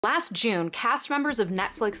Last June, cast members of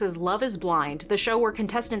Netflix's Love is Blind, the show where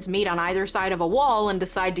contestants meet on either side of a wall and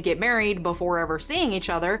decide to get married before ever seeing each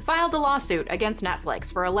other, filed a lawsuit against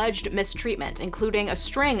Netflix for alleged mistreatment, including a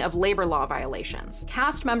string of labor law violations.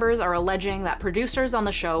 Cast members are alleging that producers on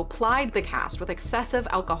the show plied the cast with excessive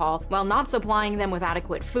alcohol while not supplying them with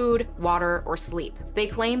adequate food, water, or sleep. They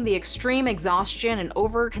claim the extreme exhaustion and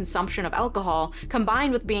overconsumption of alcohol,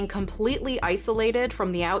 combined with being completely isolated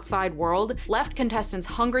from the outside world, left contestants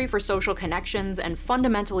hungry for social connections and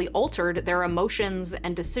fundamentally altered their emotions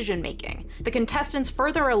and decision-making. The contestants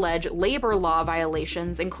further allege labor law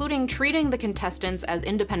violations, including treating the contestants as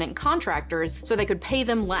independent contractors so they could pay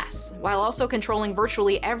them less, while also controlling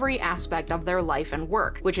virtually every aspect of their life and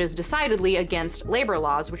work, which is decidedly against labor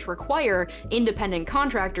laws, which require independent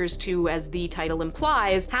contractors to, as the title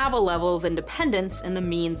implies, have a level of independence in the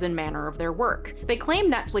means and manner of their work. They claim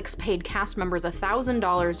Netflix paid cast members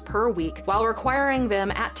 $1,000 per week while requiring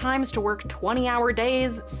them at times to work 20-hour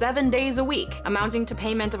days, 7 days a week, amounting to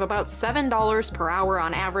payment of about $7 per hour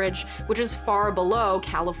on average, which is far below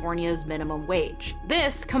California's minimum wage.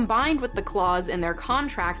 This, combined with the clause in their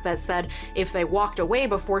contract that said if they walked away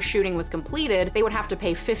before shooting was completed, they would have to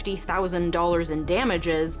pay $50,000 in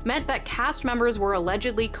damages, meant that cast members were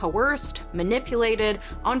allegedly coerced, manipulated,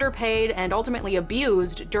 underpaid, and ultimately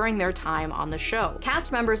abused during their time on the show.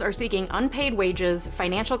 Cast members are seeking unpaid wages,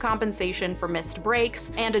 financial compensation for missed breaks,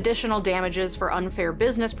 and additional damages for unfair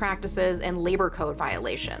business practices and labor code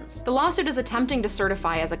violations. The lawsuit is attempting to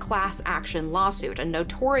certify as a class action lawsuit, a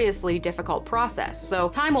notoriously difficult process, so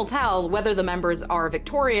time will tell whether the members are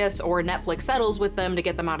victorious or Netflix settles with them to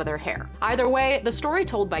get them out of their hair. Either way, the story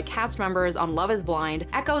told by cast members on Love is Blind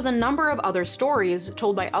echoes a number of other stories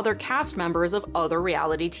told by other cast members of other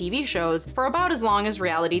reality TV shows for about as long as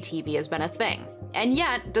reality TV has been a thing. And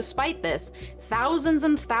yet, despite this, thousands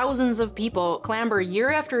and thousands of people clamber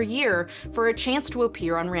year after year for a chance to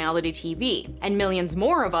appear on reality TV. And millions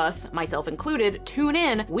more of us, myself included, tune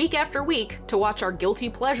in week after week to watch our guilty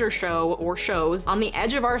pleasure show or shows on the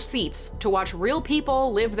edge of our seats to watch real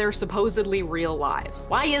people live their supposedly real lives.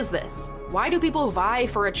 Why is this? Why do people vie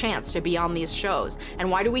for a chance to be on these shows? And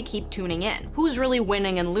why do we keep tuning in? Who's really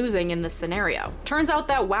winning and losing in this scenario? Turns out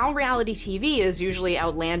that while reality TV is usually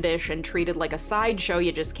outlandish and treated like a sideshow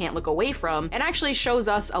you just can't look away from, it actually shows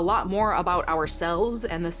us a lot more about ourselves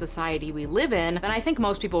and the society we live in than I think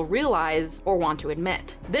most people realize or want to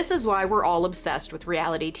admit. This is why we're all obsessed with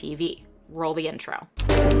reality TV. Roll the intro.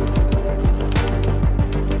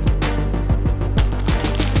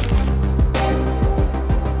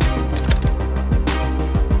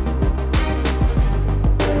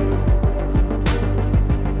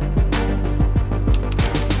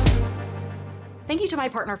 Thank you to my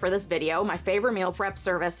partner for this video, my favorite meal prep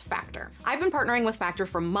service, Factor. I've been partnering with Factor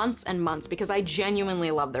for months and months because I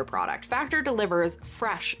genuinely love their product. Factor delivers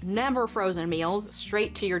fresh, never frozen meals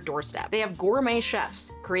straight to your doorstep. They have gourmet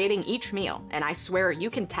chefs creating each meal, and I swear you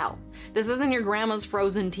can tell. This isn't your grandma's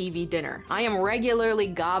frozen TV dinner. I am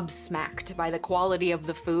regularly gobsmacked by the quality of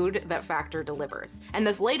the food that Factor delivers. And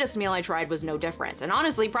this latest meal I tried was no different, and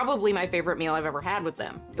honestly, probably my favorite meal I've ever had with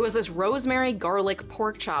them. It was this rosemary garlic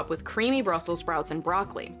pork chop with creamy Brussels sprouts and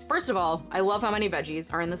broccoli. First of all, I love how many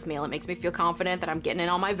veggies are in this meal. It makes me feel confident that I'm getting in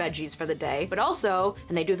all my veggies for the day. But also,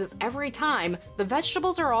 and they do this every time, the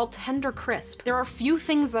vegetables are all tender crisp. There are few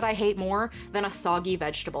things that I hate more than a soggy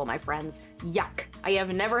vegetable, my friends. Yuck. I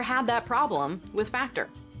have never had that problem with Factor.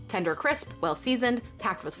 Tender crisp, well seasoned,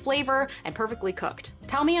 packed with flavor, and perfectly cooked.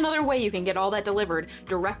 Tell me another way you can get all that delivered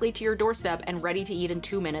directly to your doorstep and ready to eat in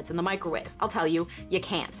 2 minutes in the microwave. I'll tell you, you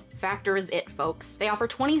can't. Factor is it, folks. They offer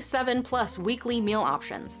 27+ weekly meal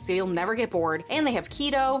options, so you'll never get bored, and they have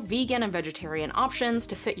keto, vegan, and vegetarian options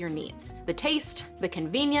to fit your needs. The taste, the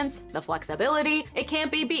convenience, the flexibility, it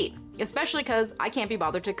can't be beat. Especially because I can't be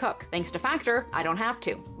bothered to cook. Thanks to Factor, I don't have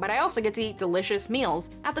to. But I also get to eat delicious meals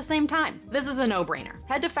at the same time. This is a no-brainer.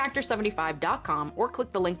 Head to Factor75.com or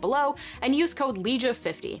click the link below and use code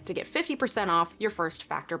Leeja50 to get 50% off your first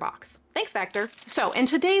Factor box. Thanks, Factor. So, in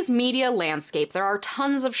today's media landscape, there are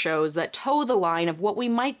tons of shows that toe the line of what we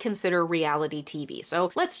might consider reality TV.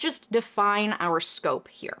 So let's just define our scope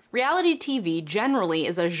here. Reality TV generally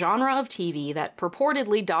is a genre of TV that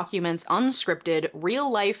purportedly documents unscripted,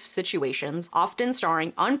 real-life situations, often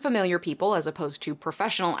starring unfamiliar people as opposed to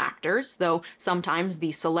professional actors, though sometimes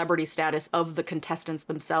the celebrity status of the contestants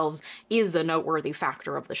themselves is a noteworthy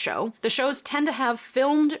factor of the show. The shows tend to have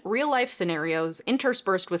filmed real-life scenarios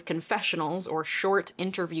interspersed with confessionals or short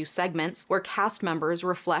interview segments where cast members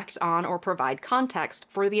reflect on or provide context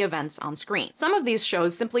for the events on screen. Some of these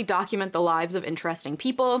shows simply document the lives of interesting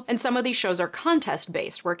people, and some of these shows are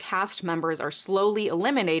contest-based, where cast members are slowly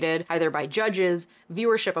eliminated either by judges,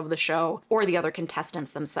 viewership of the show, or the other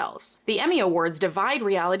contestants themselves. The Emmy Awards divide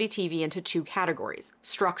reality TV into two categories: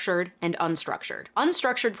 structured and unstructured.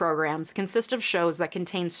 Unstructured programs consist of shows that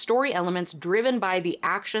contain story elements driven by the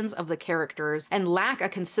actions of the characters and lack a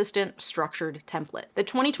consistent, structured template. The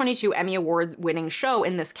 2022 Emmy Award-winning show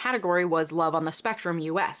in this category was Love on the Spectrum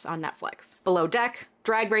US on Netflix. Below Deck,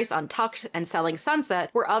 Drag Race Untucked, and Selling Sunset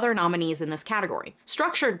were other nominees in this category.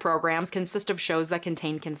 Structured programs consist of shows that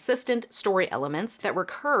contain consistent story elements that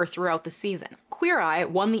recur throughout the season. Queer Eye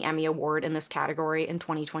won the Emmy Award in this category in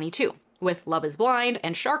 2022, with Love is Blind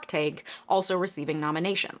and Shark Tank also receiving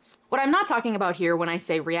nominations. What I'm not talking about here when I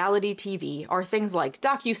say reality TV are things like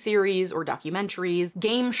docuseries or documentaries,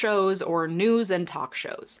 game shows, or news and talk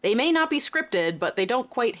shows. They may not be scripted, but they don't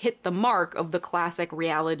quite hit the mark of the classic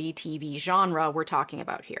reality TV genre we're talking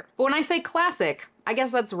about here. But when I say classic, I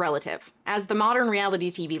guess that's relative, as the modern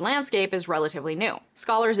reality TV landscape is relatively new.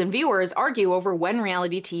 Scholars and viewers argue over when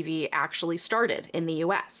reality TV actually started in the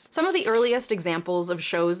US. Some of the earliest examples of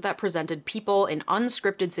shows that presented people in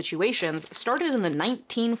unscripted situations started in the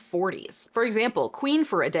 1940s. For example, Queen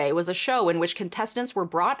for a Day was a show in which contestants were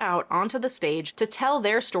brought out onto the stage to tell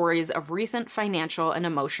their stories of recent financial and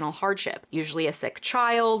emotional hardship, usually a sick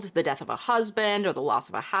child, the death of a husband, or the loss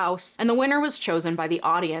of a house, and the winner was chosen by the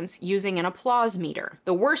audience using an applause meter.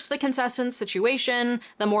 The worse the contestant's situation,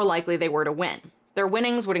 the more likely they were to win. Their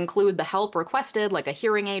winnings would include the help requested, like a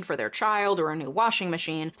hearing aid for their child or a new washing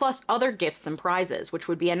machine, plus other gifts and prizes, which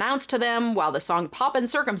would be announced to them while the song Poppin'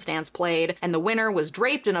 Circumstance played, and the winner was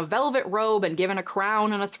draped in a velvet robe and given a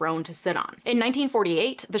crown and a throne to sit on. In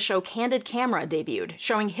 1948, the show Candid Camera debuted,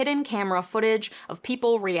 showing hidden camera footage of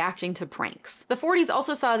people reacting to pranks. The 40s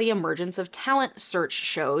also saw the emergence of talent search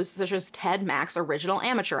shows, such as Ted Mack's Original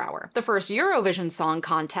Amateur Hour. The first Eurovision Song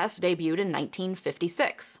Contest debuted in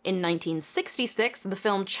 1956. In 1966, the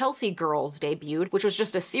film Chelsea Girls debuted, which was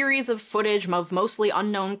just a series of footage of mostly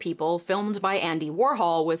unknown people filmed by Andy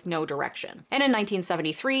Warhol with no direction. And in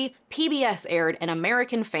 1973, PBS aired An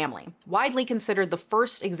American Family, widely considered the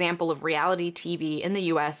first example of reality TV in the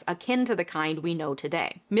US akin to the kind we know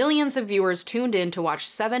today. Millions of viewers tuned in to watch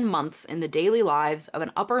 7 months in the daily lives of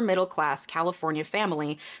an upper-middle-class California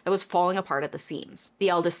family that was falling apart at the seams. The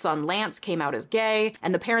eldest son, Lance, came out as gay,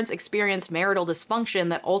 and the parents experienced marital dysfunction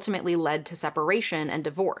that ultimately led to separation and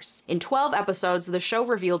divorce. In 12 episodes, the show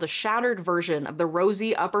revealed a shattered version of the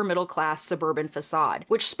rosy upper-middle-class suburban facade,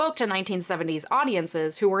 which spoke to 1970s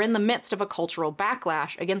audiences who were in the midst of a cultural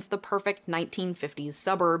backlash against the perfect 1950s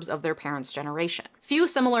suburbs of their parents' generation. Few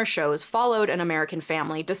similar shows followed An American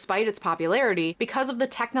Family despite its popularity because of the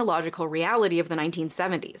technological reality of the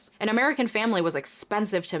 1970s. An American Family was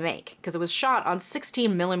expensive to make because it was shot on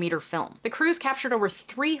 16mm film. The crews captured over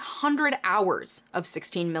 300 hours of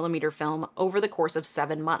 16mm film over the course of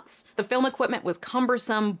 7 months. The film equipment was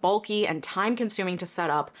cumbersome, bulky, and time-consuming to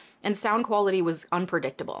set up, and sound quality was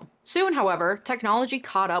unpredictable. Soon, however, technology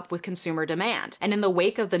caught up with consumer demand, and in the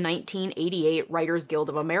wake of the 1988 Writers Guild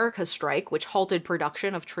of America strike, which halted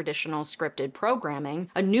production of traditional scripted programming,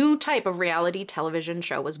 a new type of reality television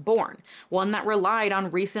show was born, one that relied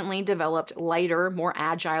on recently developed, lighter, more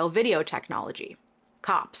agile video technology: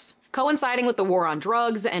 Cops. Coinciding with the war on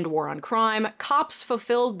drugs and war on crime, Cops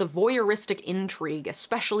fulfilled the voyeuristic intrigue,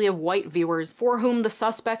 especially of white viewers, for whom the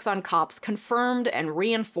suspects on Cops confirmed and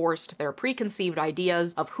reinforced their preconceived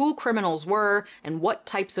ideas of who criminals were and what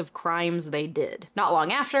types of crimes they did. Not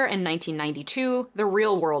long after, in 1992, The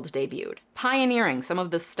Real World debuted, pioneering some of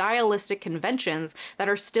the stylistic conventions that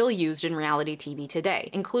are still used in reality TV today,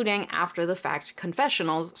 including after-the-fact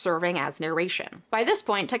confessionals serving as narration. By this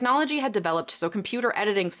point, technology had developed so computer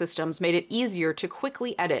editing systems made it easier to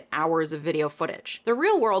quickly edit hours of video footage. The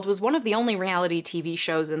Real World was one of the only reality TV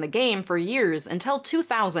shows in the game for years until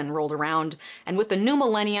 2000 rolled around, and with the new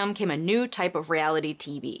millennium came a new type of reality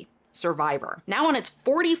TV: Survivor. Now on its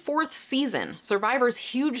 44th season, Survivor's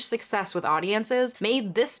huge success with audiences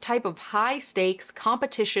made this type of high-stakes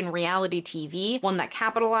competition reality TV, one that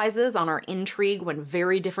capitalizes on our intrigue when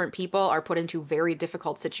very different people are put into very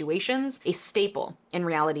difficult situations, a staple in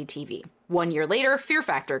reality TV. 1 year later, Fear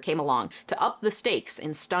Factor came along to up the stakes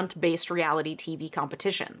in stunt-based reality TV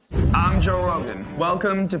competitions. I'm Joe Rogan.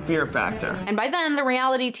 Welcome to Fear Factor. And by then, the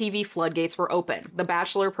reality TV floodgates were open. The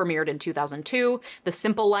Bachelor premiered in 2002, The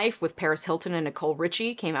Simple Life with Paris Hilton and Nicole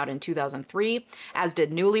Richie came out in 2003, as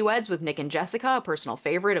did Newlyweds with Nick and Jessica, a personal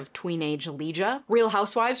favorite of tween-age Leeja. Real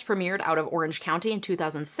Housewives premiered out of Orange County in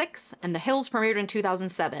 2006, and The Hills premiered in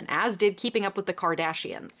 2007, as did Keeping Up with the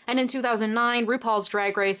Kardashians. And in 2009, RuPaul's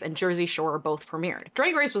Drag Race and Jersey Shore both premiered.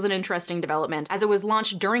 Drag Race was an interesting development, as it was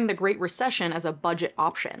launched during the Great Recession as a budget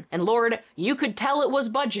option. And Lord, you could tell it was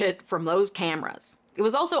budget from those cameras. It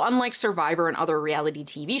was also unlike Survivor and other reality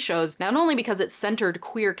TV shows, not only because it centered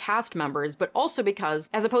queer cast members, but also because,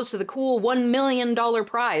 as opposed to the cool $1 million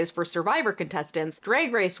prize for Survivor contestants,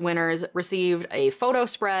 Drag Race winners received a photo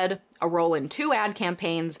spread, a role in 2 ad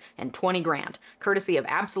campaigns, and 20 grand, courtesy of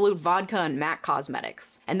Absolute Vodka and MAC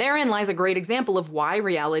Cosmetics. And therein lies a great example of why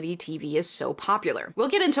reality TV is so popular. We'll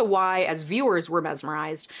get into why, as viewers, we're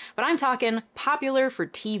mesmerized, but I'm talking popular for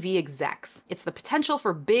TV execs. It's the potential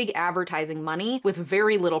for big advertising money with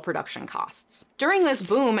very little production costs. During this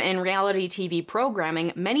boom in reality TV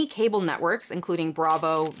programming, many cable networks, including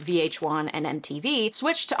Bravo, VH1, and MTV,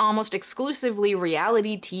 switched to almost exclusively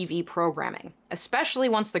reality TV programming. Especially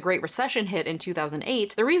once the Great Recession hit in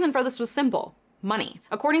 2008, the reason for this was simple: money.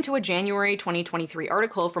 According to a January 2023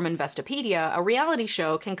 article from Investopedia, a reality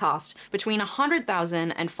show can cost between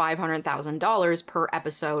 $100,000 and $500,000 per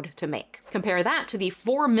episode to make. Compare that to the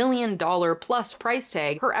 $4 million plus price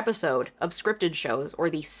tag per episode of scripted shows, or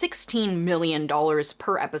the $16 million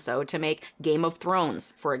per episode to make Game of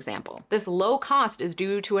Thrones, for example. This low cost is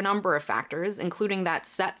due to a number of factors, including that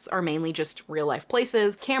sets are mainly just real-life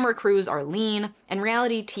places, camera crews are lean, and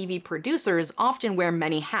reality TV producers often wear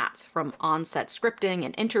many hats, from on-set scripting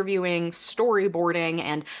and interviewing, storyboarding,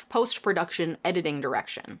 and post-production editing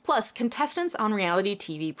direction. Plus, contestants on reality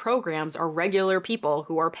TV programs are regular people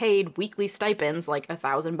who are paid weekly stipends like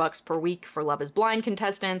 $1,000 per week for Love is Blind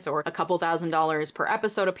contestants, or a couple $1,000s per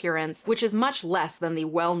episode appearance, which is much less than the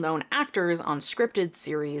well-known actors on scripted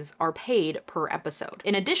series are paid per episode.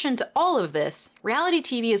 In addition to all of this, reality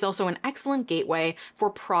TV is also an excellent gateway for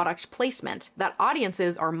product placement that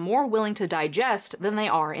audiences are more willing to digest than they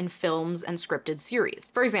are in films and scripted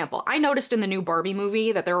series. For example, I noticed in the new Barbie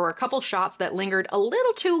movie that there were a couple shots that lingered a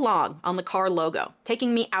little too long on the car logo,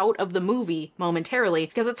 taking me out of the movie momentarily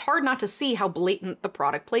because it's hard not to see how blatant the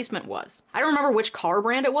product placement was. I don't remember which car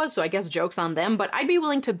brand it was, so I guess joke's on them, but I'd be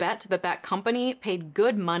willing to bet that that company paid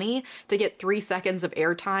good money to get 3 seconds of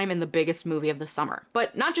airtime in the biggest movie of the summer.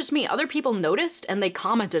 But not just me, other people noticed and they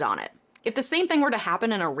commented on it. If the same thing were to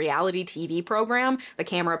happen in a reality TV program, the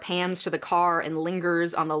camera pans to the car and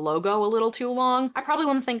lingers on the logo a little too long, I probably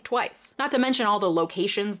wouldn't think twice. Not to mention all the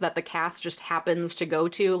locations that the cast just happens to go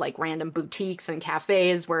to, like random boutiques and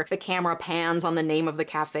cafes where the camera pans on the name of the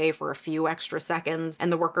cafe for a few extra seconds,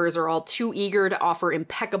 and the workers are all too eager to offer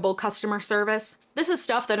impeccable customer service. This is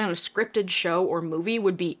stuff that in a scripted show or movie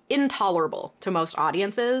would be intolerable to most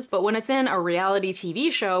audiences, but when it's in a reality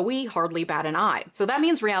TV show, we hardly bat an eye. So that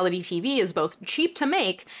means reality TV is both cheap to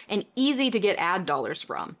make and easy to get ad dollars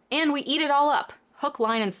from. And we eat it all up, hook,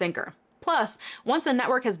 line, and sinker. Plus, once a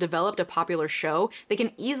network has developed a popular show, they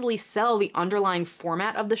can easily sell the underlying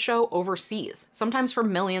format of the show overseas, sometimes for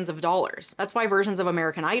millions of dollars. That's why versions of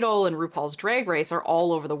American Idol and RuPaul's Drag Race are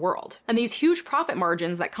all over the world. And these huge profit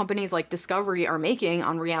margins that companies like Discovery are making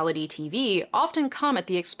on reality TV often come at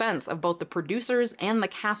the expense of both the producers and the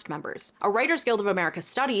cast members. A Writers Guild of America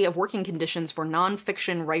study of working conditions for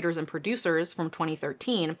non-fiction writers and producers from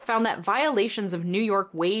 2013 found that violations of New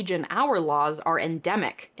York wage and hour laws are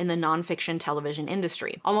endemic in the non-fiction television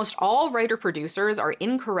industry. Almost all writer-producers are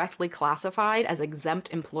incorrectly classified as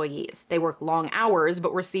exempt employees. They work long hours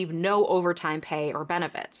but receive no overtime pay or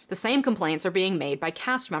benefits. The same complaints are being made by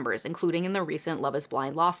cast members, including in the recent Love is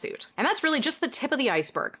Blind lawsuit. And that's really just the tip of the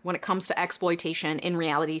iceberg when it comes to exploitation in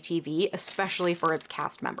reality TV, especially for its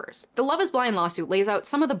cast members. The Love is Blind lawsuit lays out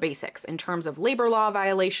some of the basics in terms of labor law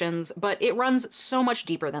violations, but it runs so much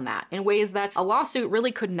deeper than that, in ways that a lawsuit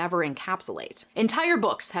really could never encapsulate. Entire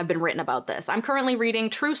books have been written about this. I'm currently reading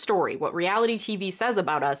True Story, What Reality TV Says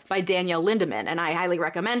About Us by Danielle Lindemann, and I highly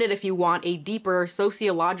recommend it if you want a deeper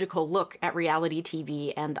sociological look at reality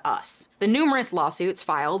TV and us. The numerous lawsuits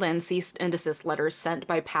filed and cease and desist letters sent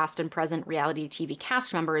by past and present reality TV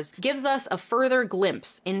cast members gives us a further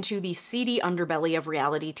glimpse into the seedy underbelly of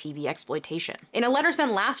reality TV exploitation. In a letter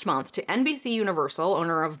sent last month to NBC Universal,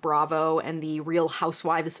 owner of Bravo and the Real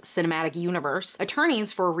Housewives cinematic universe,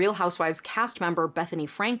 attorneys for Real Housewives cast member Bethany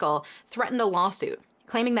Frankel threatened a lawsuit,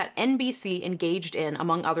 claiming that NBC engaged in,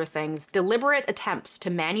 among other things, deliberate attempts to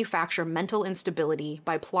manufacture mental instability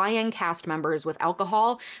by plying cast members with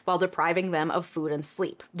alcohol while depriving them of food and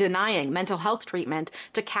sleep, denying mental health treatment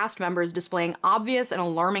to cast members displaying obvious and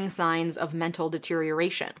alarming signs of mental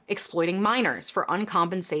deterioration, exploiting minors for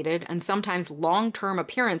uncompensated and sometimes long-term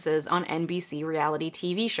appearances on NBC reality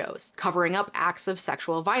TV shows, covering up acts of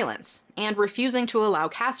sexual violence, and refusing to allow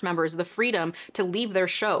cast members the freedom to leave their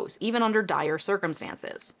shows, even under dire circumstances.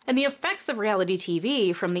 And the effects of reality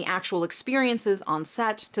TV, from the actual experiences on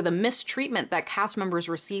set to the mistreatment that cast members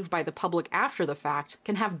receive by the public after the fact,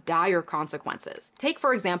 can have dire consequences. Take,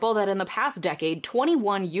 for example, that in the past decade,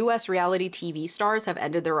 21 US reality TV stars have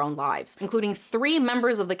ended their own lives, including 3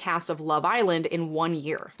 members of the cast of Love Island in 1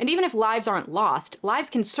 year. And even if lives aren't lost, lives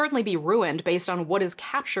can certainly be ruined based on what is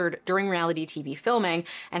captured during reality TV filming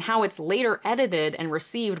and how it's later edited and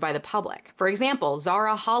received by the public. For example,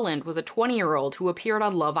 Zara Holland was a 20-year-old who appeared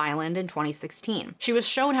on Love Island in 2016. She was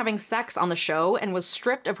shown having sex on the show and was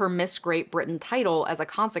stripped of her Miss Great Britain title as a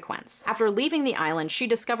consequence. After leaving the island, she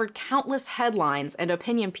discovered countless headlines and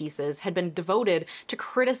opinion pieces had been devoted to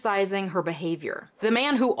criticizing her behavior. The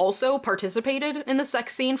man who also participated in the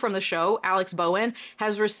sex scene from the show, Alex Bowen,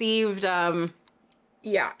 has received,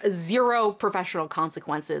 0 professional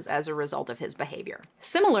consequences as a result of his behavior.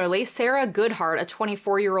 Similarly, Sarah Goodhart, a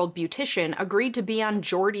 24-year-old beautician, agreed to be on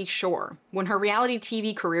Geordie Shore. When her reality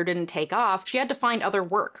TV career didn't take off, she had to find other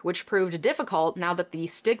work, which proved difficult now that the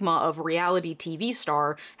stigma of reality TV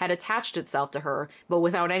star had attached itself to her, but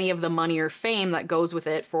without any of the money or fame that goes with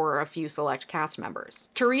it for a few select cast members.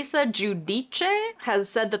 Teresa Giudice has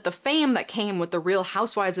said that the fame that came with the Real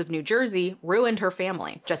Housewives of New Jersey ruined her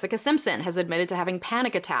family. Jessica Simpson has admitted to having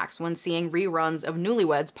panic attacks when seeing reruns of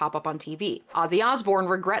Newlyweds pop up on TV. Ozzy Osbourne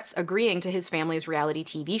regrets agreeing to his family's reality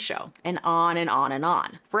TV show, and on and on and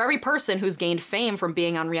on. For every person who's gained fame from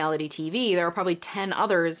being on reality TV, there are probably 10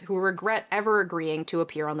 others who regret ever agreeing to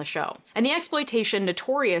appear on the show. And the exploitation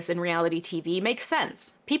notorious in reality TV makes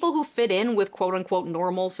sense. People who fit in with quote-unquote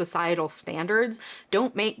normal societal standards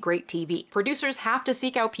don't make great TV. Producers have to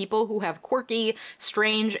seek out people who have quirky,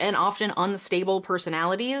 strange, and often unstable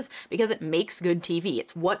personalities because it makes good TV.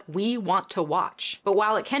 It's what we want to watch. But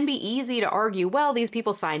while it can be easy to argue, well, these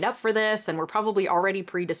people signed up for this and were probably already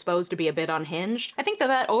predisposed to be a bit unhinged, I think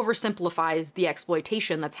that oversimplifies the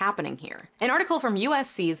exploitation that's happening here. An article from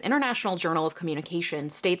USC's International Journal of Communication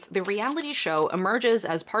states the reality show emerges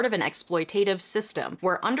as part of an exploitative system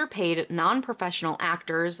where underpaid, non-professional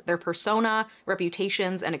actors, their persona,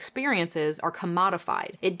 reputations, and experiences are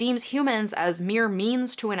commodified. It deems humans as mere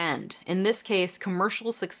means to an end, in this case,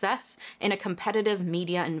 commercial success in a competitive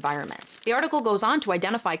media environment. The article goes on to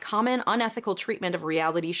identify common unethical treatment of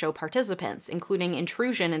reality show participants, including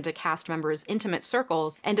intrusion into cast members' intimate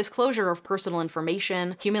circles and disclosure of personal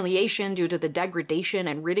information, humiliation due to the degradation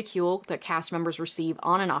and ridicule that cast members receive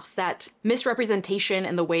on and off set, misrepresentation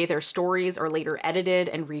in the way their stories are later edited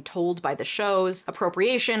and retold by the shows,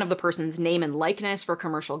 appropriation of the person's name and likeness for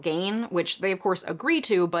commercial gain, which they of course agree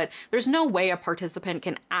to, but there's no way a participant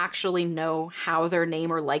can actually know how their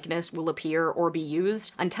name or likeness will appear or be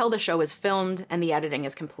used until the show is filmed and the editing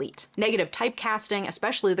is complete. Negative typecasting,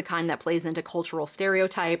 especially the kind that plays into cultural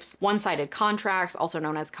stereotypes, one-sided contracts, also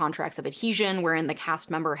known as contracts of adhesion, wherein the cast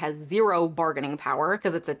member has 0 bargaining power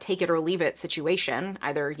because it's a take it or leave it situation.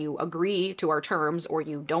 Either you agree to our terms or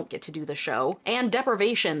you don't get to do the show. And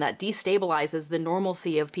deprivation that destabilizes the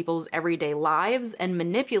normalcy of people's everyday lives and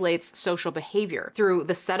manipulates social behavior through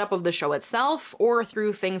the setup of the show itself or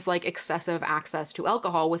through things like excessive access to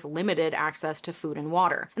alcohol with limited access to food and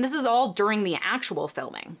water. And this is all during the actual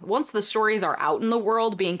filming. Once the stories are out in the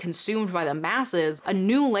world being consumed by the masses, a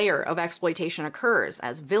new layer of exploitation occurs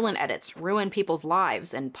as villain edits ruin people's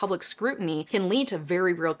lives and public scrutiny can lead to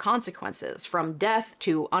very real consequences, from death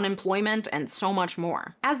to unemployment and so much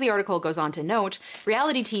more. As the article goes on to note,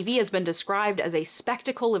 reality TV has been described as a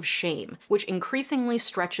spectacle of shame, which increasingly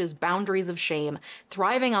stretches boundaries of shame,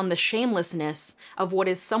 thriving on the shamelessness of what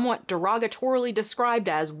is somewhat derogatorily described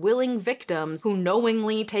as willing victims who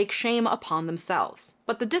knowingly take shame upon themselves.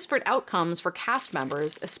 But the disparate outcomes for cast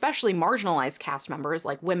members, especially marginalized cast members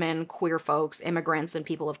like women, queer folks, immigrants, and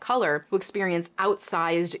people of color, who experience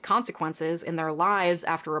outsized consequences in their lives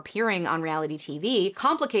after appearing on reality TV,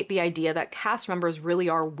 complicate the idea that cast members really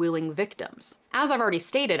are willing victims. As I've already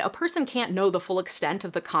stated, a person can't know the full extent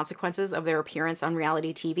of the consequences of their appearance on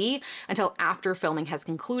reality TV until after filming has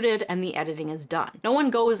concluded and the editing is done. No one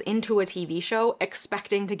goes into a TV show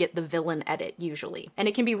expecting to get the villain edit. it, usually. And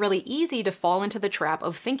it can be really easy to fall into the trap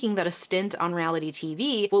of thinking that a stint on reality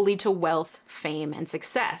TV will lead to wealth, fame, and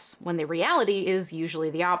success, when the reality is usually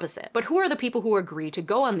the opposite. But who are the people who agree to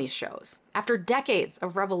go on these shows? After decades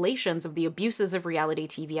of revelations of the abuses of reality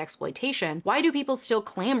TV exploitation, why do people still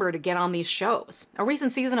clamor to get on these shows? A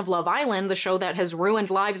recent season of Love Island, the show that has ruined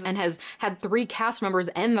lives and has had 3 cast members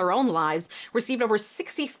end their own lives, received over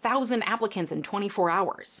 60,000 applicants in 24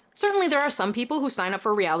 hours. Certainly there are some people who sign up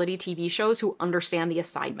for reality TV shows who understand the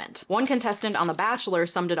assignment. One contestant on The Bachelor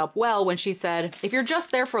summed it up well when she said, "If you're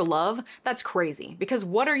just there for love, that's crazy, because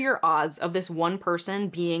what are your odds of this one person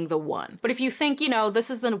being the one? But if you think, you know, this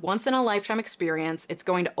is a once-in-a-lifetime experience, it's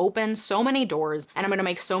going to open so many doors, and I'm going to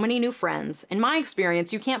make so many new friends, in my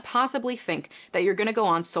experience, you can't possibly think that you're going to go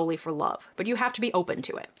on solely for love, but you have to be open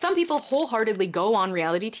to it." Some people wholeheartedly go on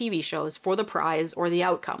reality TV shows for the prize or the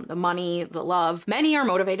outcome, the money, the love. Many are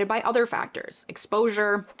motivated by other factors: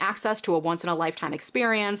 exposure, access to a once-in-a-lifetime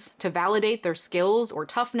experience, to validate their skills or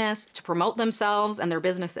toughness, to promote themselves and their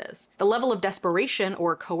businesses. The level of desperation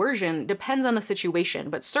or coercion depends on the situation,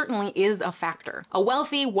 but certainly is a factor. A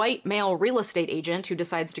wealthy, white male real estate agent who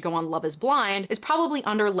decides to go on Love is Blind is probably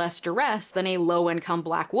under less duress than a low-income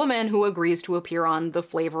black woman who agrees to appear on The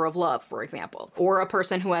Flavor of Love, for example. Or a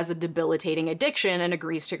person who has a debilitating addiction and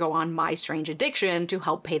agrees to go on My Strange Addiction to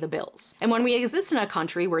help pay the bills. And when we exist in a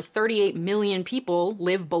country where 38 million people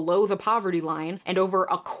live below the poverty line, and over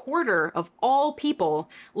a quarter of all people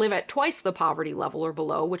live at twice the poverty level or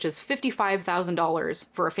below, which is $55,000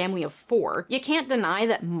 for a family of 4, you can't deny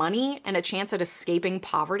that money and a chance at escaping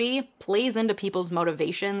poverty plays into people's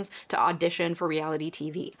motivations to audition for reality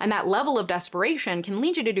TV. And that level of desperation can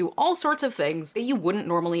lead you to do all sorts of things that you wouldn't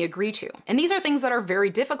normally agree to. And these are things that are very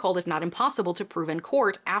difficult, if not impossible, to prove in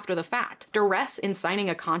court after the fact. Duress in signing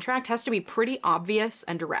a contract has to be pretty obvious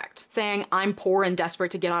and direct. Saying, "I'm poor and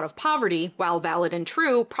desperate to get out of poverty," while valid and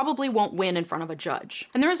true, probably won't win in front of a judge.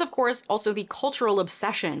 And there is, of course, also the cultural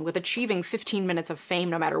obsession with achieving 15 minutes of fame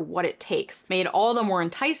no matter what it takes, made all the more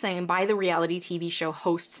enticing by the reality TV show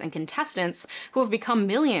hosts and contestants who have become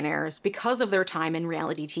millionaires because of their time in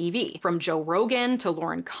reality TV. From Joe Rogan to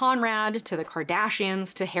Lauren Conrad to the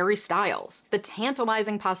Kardashians to Harry Styles. The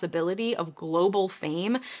tantalizing possibility of global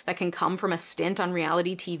fame that can come from a stint on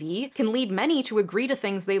reality TV can lead many to agree to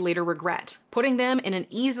things they later regret, putting them in an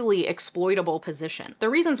easily exploitable position. The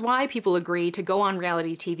reasons why people agree to go on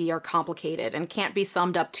reality TV are complicated and can't be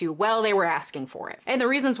summed up to, well, they were asking for it. And the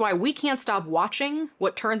reasons why we can't stop watching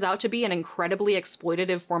what turns out to be an incredibly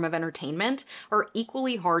exploitative form of entertainment are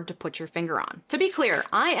equally hard to put your finger on. To be clear,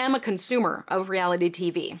 I am a consumer of reality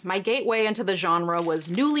TV. My gateway into the genre was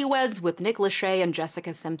Newlyweds with Nick Lachey and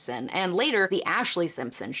Jessica Simpson, and later The Ashley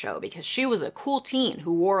Simpson Show, because she was a cool teen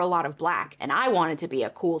who wore a lot of black, and I wanted to be a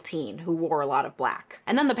cool teen who wore a lot of black.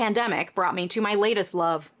 And then the pandemic brought me to my latest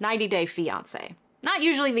love, 90 Day Fiancé. Not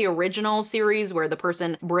usually the original series where the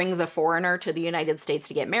person brings a foreigner to the United States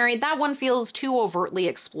to get married. That one feels too overtly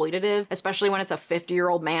exploitative, especially when it's a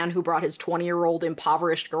 50-year-old man who brought his 20-year-old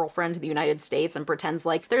impoverished girlfriend to the United States and pretends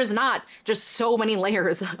like there's not just so many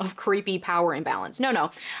layers of creepy power imbalance.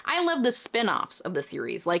 No. I love the spin-offs of the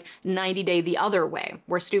series, like 90 Day the Other Way,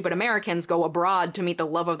 where stupid Americans go abroad to meet the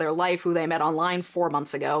love of their life who they met online 4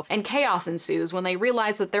 months ago, and chaos ensues when they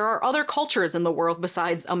realize that there are other cultures in the world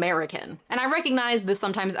besides American. And I recognize the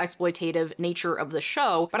sometimes exploitative nature of the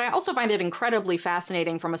show, but I also find it incredibly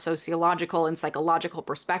fascinating from a sociological and psychological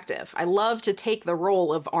perspective. I love to take the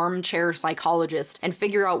role of armchair psychologist and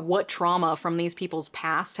figure out what trauma from these people's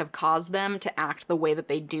past have caused them to act the way that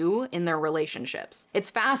they do in their relationships. It's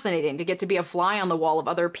fascinating to get to be a fly on the wall of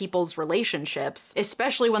other people's relationships,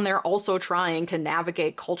 especially when they're also trying to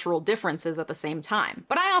navigate cultural differences at the same time.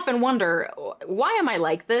 But I often wonder, why am I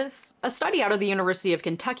like this? A study out of the University of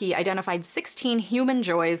Kentucky identified 16 human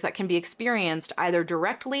joys that can be experienced either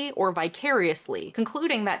directly or vicariously,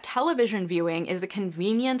 concluding that television viewing is a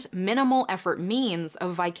convenient, minimal effort means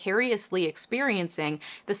of vicariously experiencing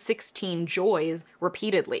the 16 joys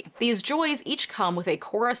repeatedly. These joys each come with a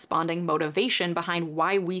corresponding motivation behind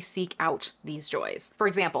why we seek out these joys. For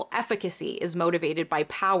example, efficacy is motivated by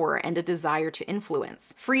power and a desire to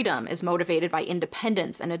influence. Freedom is motivated by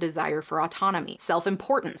independence and a desire for autonomy.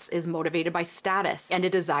 Self-importance is motivated by status and a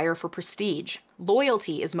desire for prestige.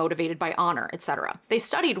 loyalty is motivated by honor, etc. They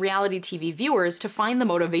studied reality TV viewers to find the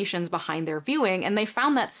motivations behind their viewing, and they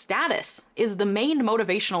found that status is the main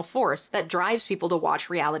motivational force that drives people to watch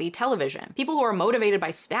reality television. People who are motivated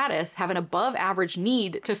by status have an above-average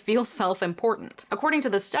need to feel self-important. According to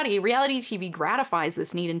the study, reality TV gratifies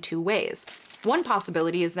this need in two ways. One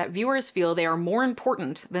possibility is that viewers feel they are more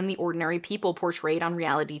important than the ordinary people portrayed on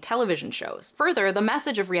reality television shows. Further, the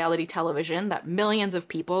message of reality television, that millions of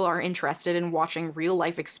people are interested in watching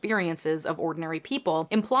real-life experiences of ordinary people,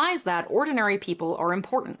 implies that ordinary people are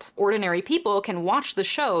important. Ordinary people can watch the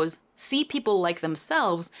shows, see people like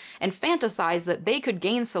themselves, and fantasize that they could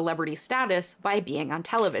gain celebrity status by being on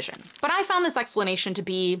television. But I found this explanation to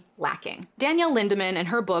be lacking. Danielle Lindemann, in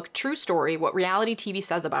her book True Story: What Reality TV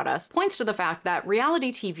Says About Us, points to the fact that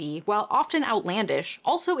reality TV, while often outlandish,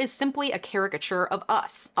 also is simply a caricature of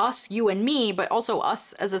us. Us, you and me, but also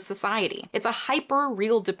us as a society. It's a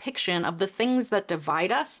hyper-real depiction of the things that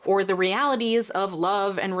divide us, or the realities of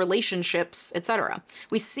love and relationships, etc.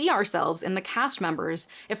 We see ourselves in the cast members,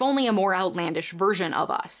 if only a more outlandish version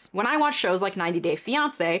of us. When I watch shows like 90 Day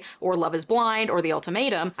Fiancé, or Love is Blind, or The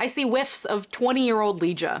Ultimatum, I see whiffs of 20-year-old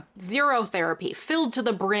Leeja. Zero therapy, filled to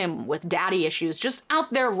the brim with daddy issues, just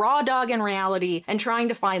out there raw dog in reality and trying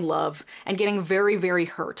to find love, and getting very, very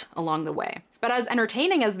hurt along the way. But as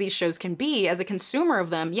entertaining as these shows can be, as a consumer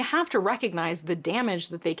of them, you have to recognize the damage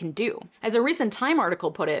that they can do. As a recent Time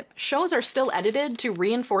article put it, shows are still edited to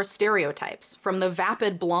reinforce stereotypes, from the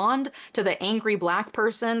vapid blonde to the angry black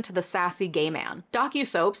person to the sassy gay man.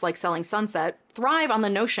 Docu-soaps like Selling Sunset thrive on the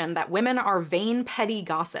notion that women are vain, petty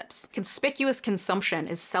gossips. Conspicuous consumption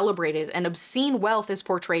is celebrated, and obscene wealth is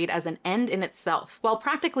portrayed as an end in itself. While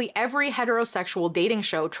practically every heterosexual dating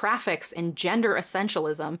show traffics in gender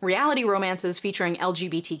essentialism, reality romances featuring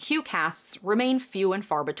LGBTQ casts remain few and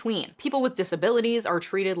far between. People with disabilities are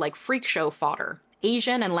treated like freak show fodder.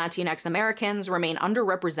 Asian and Latinx Americans remain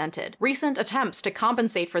underrepresented. Recent attempts to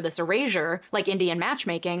compensate for this erasure, like Indian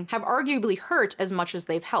matchmaking, have arguably hurt as much as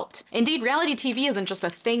they've helped. Indeed, reality TV isn't just a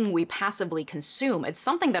thing we passively consume, it's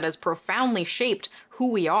something that has profoundly shaped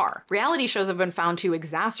who we are. Reality shows have been found to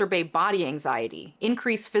exacerbate body anxiety,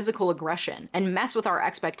 increase physical aggression, and mess with our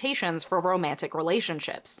expectations for romantic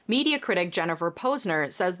relationships. Media critic Jennifer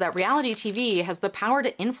Posner says that reality TV has the power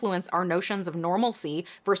to influence our notions of normalcy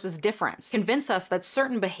versus difference, convince us that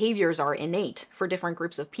certain behaviors are innate for different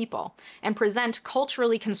groups of people, and present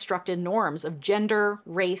culturally constructed norms of gender,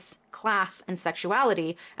 race, class, and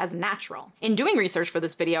sexuality as natural. In doing research for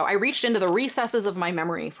this video, I reached into the recesses of my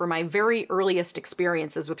memory for my very earliest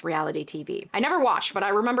experiences with reality TV. I never watched, but I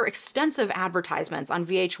remember extensive advertisements on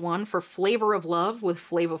VH1 for Flavor of Love with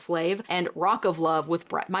Flava Flav and Rock of Love with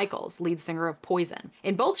Bret Michaels, lead singer of Poison.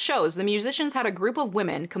 In both shows, the musicians had a group of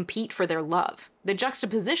women compete for their love. The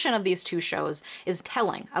juxtaposition of these two shows is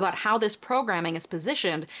telling about how this programming is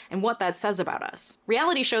positioned and what that says about us.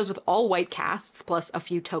 Reality shows with all-white casts, plus a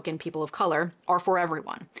few token people of color, are for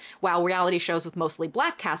everyone, while reality shows with mostly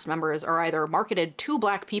black cast members are either marketed to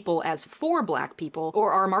black people as for black people,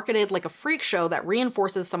 or are marketed like a freak show that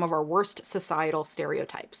reinforces some of our worst societal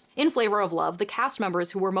stereotypes. In Flavor of Love, the cast members,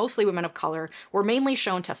 who were mostly women of color, were mainly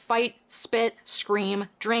shown to fight, spit, scream,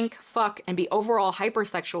 drink, fuck, and be overall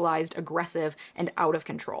hypersexualized, aggressive, and out of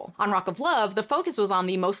control. On Rock of Love, the focus was on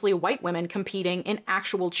the mostly white women competing in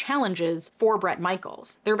actual challenges for Bret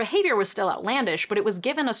Michaels. Their behavior was still outlandish, but it was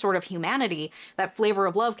given a sort of humanity that Flavor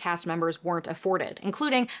of Love cast members weren't afforded,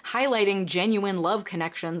 including highlighting genuine love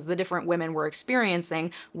connections the different women were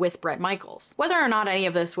experiencing with Bret Michaels. Whether or not any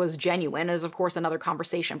of this was genuine is of course another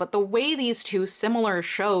conversation, but the way these two similar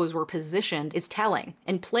shows were positioned is telling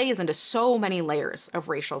and plays into so many layers of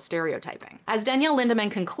racial stereotyping. As Danielle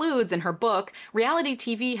Lindemann concludes in her book, reality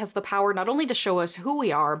TV has the power not only to show us who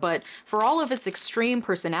we are, but for all of its extreme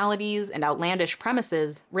personalities and outlandish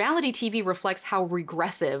premises, reality TV reflects how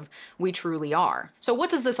regressive we truly are. So what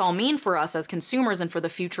does this all mean for us as consumers and for the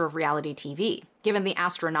future of reality TV? Given the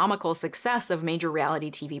astronomical success of major reality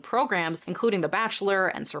TV programs, including The Bachelor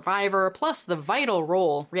and Survivor, plus the vital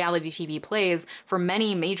role reality TV plays for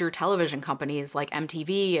many major television companies like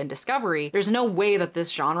MTV and Discovery, there's no way that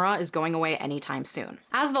this genre is going away anytime soon.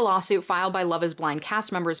 As the lawsuit filed by Love is Blind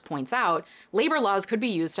cast members points out, labor laws could be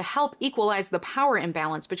used to help equalize the power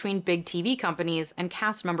imbalance between big TV companies and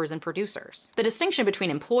cast members and producers. The distinction between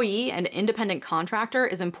employees employee and independent contractor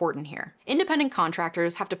is important here. Independent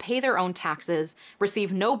contractors have to pay their own taxes,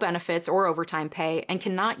 receive no benefits or overtime pay, and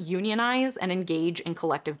cannot unionize and engage in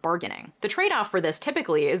collective bargaining. The trade-off for this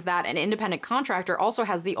typically is that an independent contractor also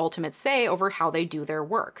has the ultimate say over how they do their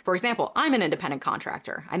work. For example, I'm an independent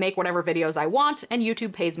contractor. I make whatever videos I want, and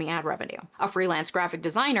YouTube pays me ad revenue. A freelance graphic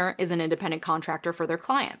designer is an independent contractor for their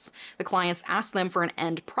clients. The clients ask them for an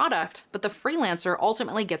end product, but the freelancer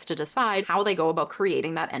ultimately gets to decide how they go about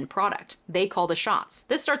creating that end product. They call the shots.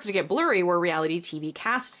 This starts to get blurry where reality TV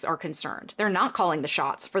casts are concerned. They're not calling the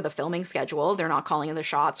shots for the filming schedule. They're not calling the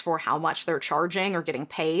shots for how much they're charging or getting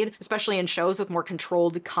paid. Especially in shows with more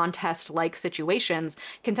controlled contest-like situations,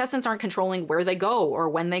 contestants aren't controlling where they go or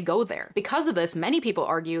when they go there. Because of this, many people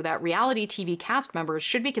argue that reality TV cast members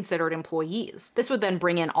should be considered employees. This would then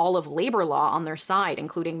bring in all of labor law on their side,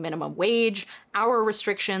 including minimum wage, hour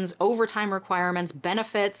restrictions, overtime requirements,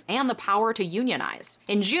 benefits, and the power to unionize.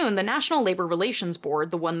 In June, the National Labor Relations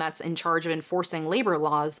Board, the one that's in charge of enforcing labor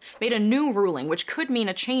laws, made a new ruling which could mean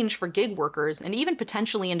a change for gig workers and even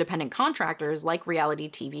potentially independent contractors like reality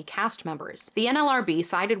TV cast members. The NLRB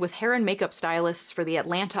sided with hair and makeup stylists for the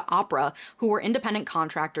Atlanta Opera, who were independent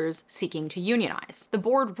contractors seeking to unionize. The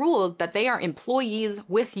board ruled that they are employees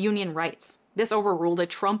with union rights. This overruled a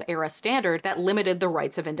Trump-era standard that limited the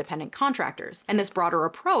rights of independent contractors. And this broader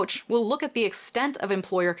approach will look at the extent of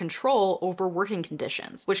employer control over working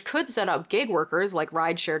conditions, which could set up gig workers like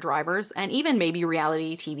rideshare drivers and even maybe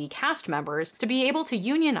reality TV cast members to be able to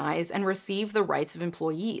unionize and receive the rights of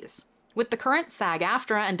employees. With the current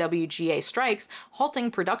SAG-AFTRA and WGA strikes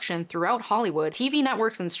halting production throughout Hollywood, TV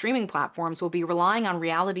networks and streaming platforms will be relying on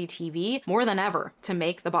reality TV more than ever to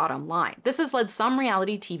make the bottom line. This has led some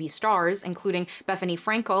reality TV stars, including Bethany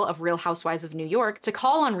Frankel of Real Housewives of New York, to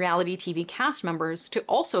call on reality TV cast members to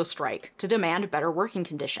also strike to demand better working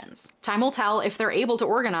conditions. Time will tell if they're able to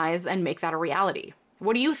organize and make that a reality.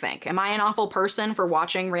 What do you think? Am I an awful person for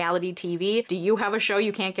watching reality TV? Do you have a show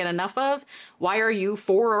you can't get enough of? Why are you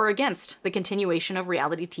for or against the continuation of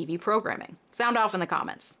reality TV programming? Sound off in the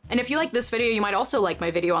comments. And if you like this video, you might also like my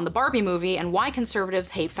video on the Barbie movie and why conservatives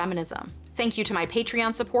hate feminism. Thank you to my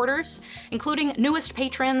Patreon supporters, including newest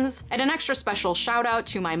patrons, and an extra special shout out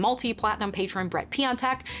to my multi-platinum patron Brett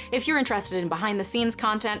Piontek. If you're interested in behind-the-scenes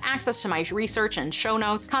content, access to my research and show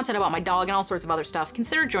notes, content about my dog, and all sorts of other stuff,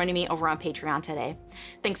 consider joining me over on Patreon today.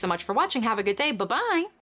 Thanks so much for watching. Have a good day. Bye-bye.